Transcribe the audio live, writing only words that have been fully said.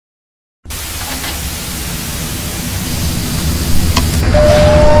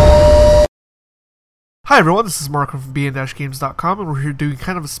Hi everyone, this is Marco from bn-games.com, and we're here doing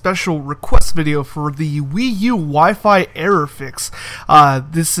kind of a special request video for the Wii U Wi-Fi error fix.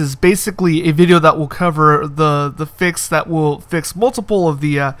 This is basically a video that will cover the fix that will fix multiple of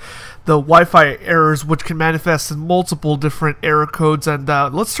the Wi-Fi errors, which can manifest in multiple different error codes. And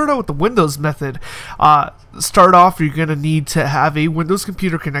let's start out with the Windows method. Start off, you're going to need to have a Windows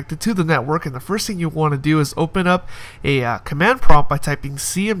computer connected to the network, and the first thing you want to do is open up a command prompt by typing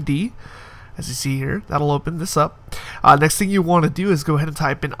CMD. As you see here, that'll open this up. Next thing you want to do is go ahead and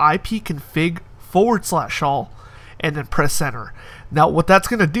type in ipconfig/all and then press enter. Now what that's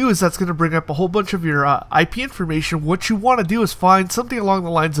going to do is that's going to bring up a whole bunch of your IP information. What you want to do is find something along the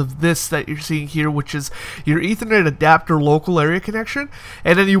lines of this that you're seeing here, which is your Ethernet adapter local area connection,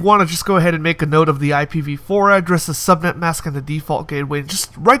 and then you want to just go ahead and make a note of the IPv4 address, the subnet mask, and the default gateway, and just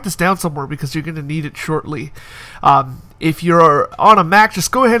write this down somewhere because you're going to need it shortly. If you're on a Mac,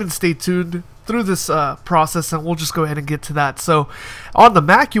 just go ahead and stay tuned through this process, and we'll just go ahead and get to that. So on the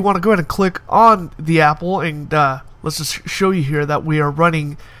Mac, you want to go ahead and click on the Apple, and let's just show you here that we are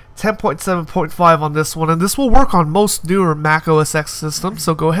running 10.7.5 on this one, and this will work on most newer Mac OS X systems.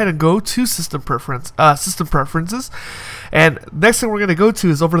 So go ahead and go to System Preferences, and next thing we're going to go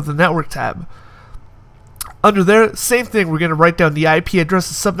to is over to the Network tab. Under there, same thing, we're going to write down the IP address,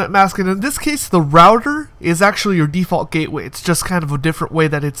 the subnet mask, and in this case, the router is actually your default gateway. It's just kind of a different way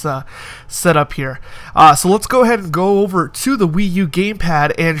that it's set up here. So let's go ahead and go over to the Wii U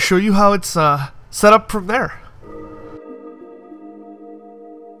gamepad and show you how it's set up from there.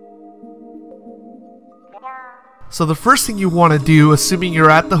 So the first thing you want to do, assuming you're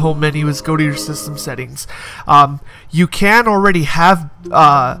at the home menu, is go to your system settings. You can already have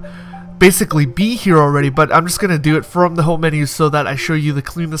basically be here already, but I'm just going to do it from the home menu so that I show you the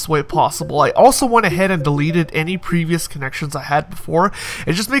cleanest way possible. I also went ahead and deleted any previous connections I had before.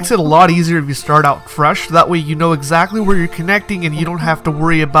 It just makes it a lot easier if you start out fresh. That way you know exactly where you're connecting and you don't have to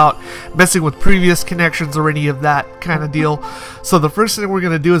worry about messing with previous connections or any of that kind of deal. So the first thing we're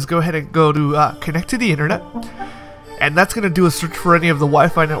going to do is go ahead and go to connect to the internet. And that's going to do a search for any of the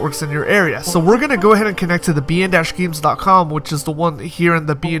Wi-Fi networks in your area. So we're going to go ahead and connect to the bn-games.com, which is the one here in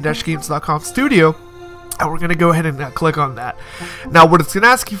the bn-games.com studio. And we're going to go ahead and click on that. Now what it's going to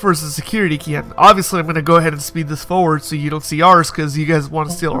ask you for is a security key. And obviously I'm going to go ahead and speed this forward so you don't see ours, because you guys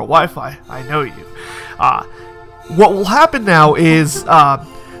want to steal our Wi-Fi. I know you. What will happen now is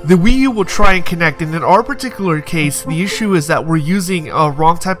the Wii U will try and connect, and in our particular case, the issue is that we're using a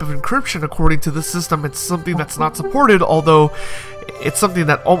wrong type of encryption according to the system. It's something that's not supported, although it's something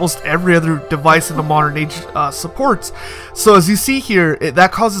that almost every other device in the modern age supports. So as you see here,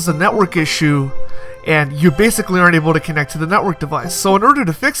 that causes a network issue, and you basically aren't able to connect to the network device. So in order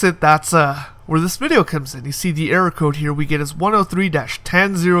to fix it, that's where this video comes in. You see the error code here we get is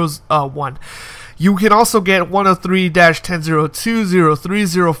 103-1001. You can also get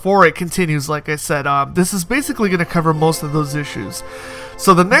 103-1002-0304. It continues, like I said. This is basically going to cover most of those issues.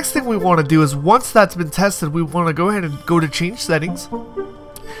 So the next thing we want to do is, once that's been tested, we want to go ahead and go to change settings.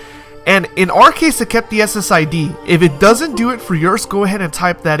 And in our case, it kept the SSID. If it doesn't do it for yours, go ahead and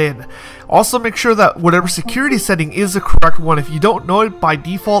type that in. Also, make sure that whatever security setting is the correct one. If you don't know it by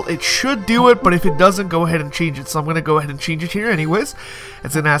default, it should do it, but if it doesn't, go ahead and change it. So I'm going to go ahead and change it here anyways.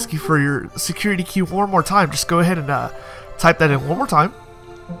 It's going to ask you for your security key one more time. Just go ahead and type that in one more time.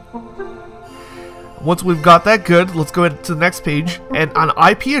 Once we've got that good, let's go ahead to the next page. And on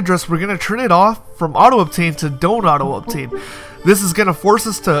IP address, we're going to turn it off from auto obtain to don't auto obtain. This is going to force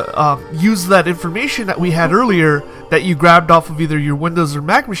us to use that information that we had earlier that you grabbed off of either your Windows or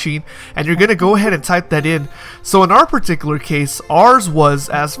Mac machine, and you're going to go ahead and type that in. So in our particular case, ours was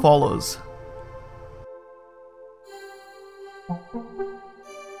as follows.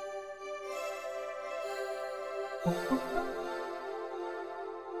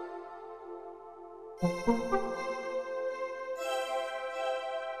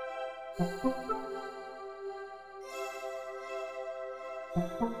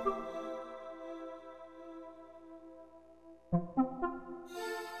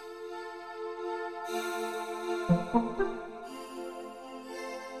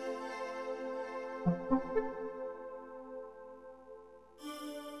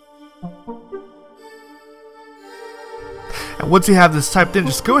 And once you have this typed in,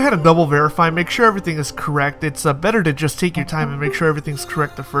 just go ahead and double verify, make sure everything is correct. It's better to just take your time and make sure everything's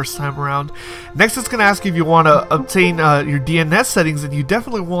correct the first time around. Next, it's going to ask you if you want to obtain your DNS settings, and you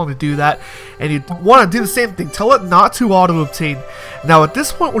definitely want to do that. And you want to do the same thing. Tell it not to auto-obtain. Now, at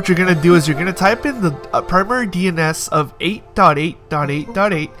this point, what you're going to do is you're going to type in the primary DNS of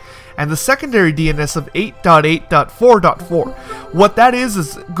 8.8.8.8, and the secondary DNS of 8.8.4.4. What that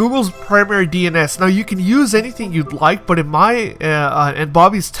is Google's primary DNS. Now you can use anything you'd like, but in my and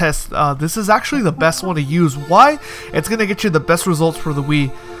Bobby's test, this is actually the best one to use. Why? It's going to get you the best results for the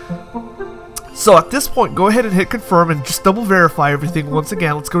Wii. So at this point, go ahead and hit confirm and just double verify everything once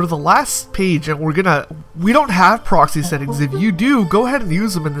again. Let's go to the last page, and we don't have proxy settings. If you do, go ahead and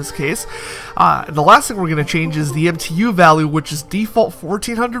use them in this case. The last thing we're going to change is the MTU value, which is default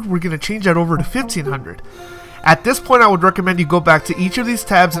 1400. We're going to change that over to 1500. At this point, I would recommend you go back to each of these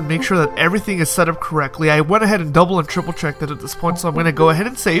tabs and make sure that everything is set up correctly. I went ahead and double and triple checked it at this point, so I'm going to go ahead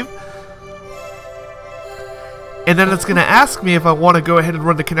and save. And then it's going to ask me if I want to go ahead and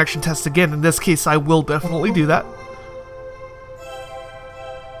run the connection test again. In this case, I will definitely do that.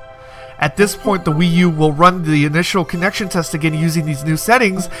 At this point, the Wii U will run the initial connection test again using these new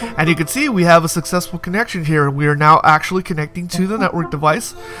settings, and you can see we have a successful connection here, and we are now actually connecting to the network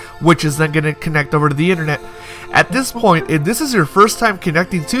device, which is then going to connect over to the internet. At this point, if this is your first time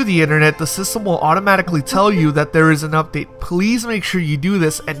connecting to the internet, the system will automatically tell you that there is an update. Please make sure you do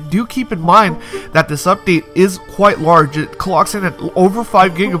this, and do keep in mind that this update is quite large. It clocks in at over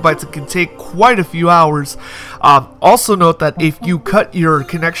 5 gigabytes and can take quite a few hours. Also note that if you cut your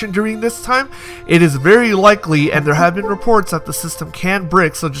connection during this time, it is very likely, and there have been reports, that the system can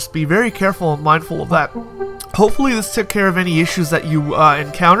brick, so just be very careful and mindful of that. Hopefully this took care of any issues that you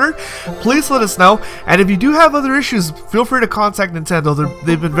encountered. Please let us know, and if you do have other issues, feel free to contact Nintendo.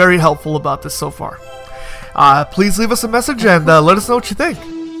 They've been very helpful about this so far. Please leave us a message and let us know what you think.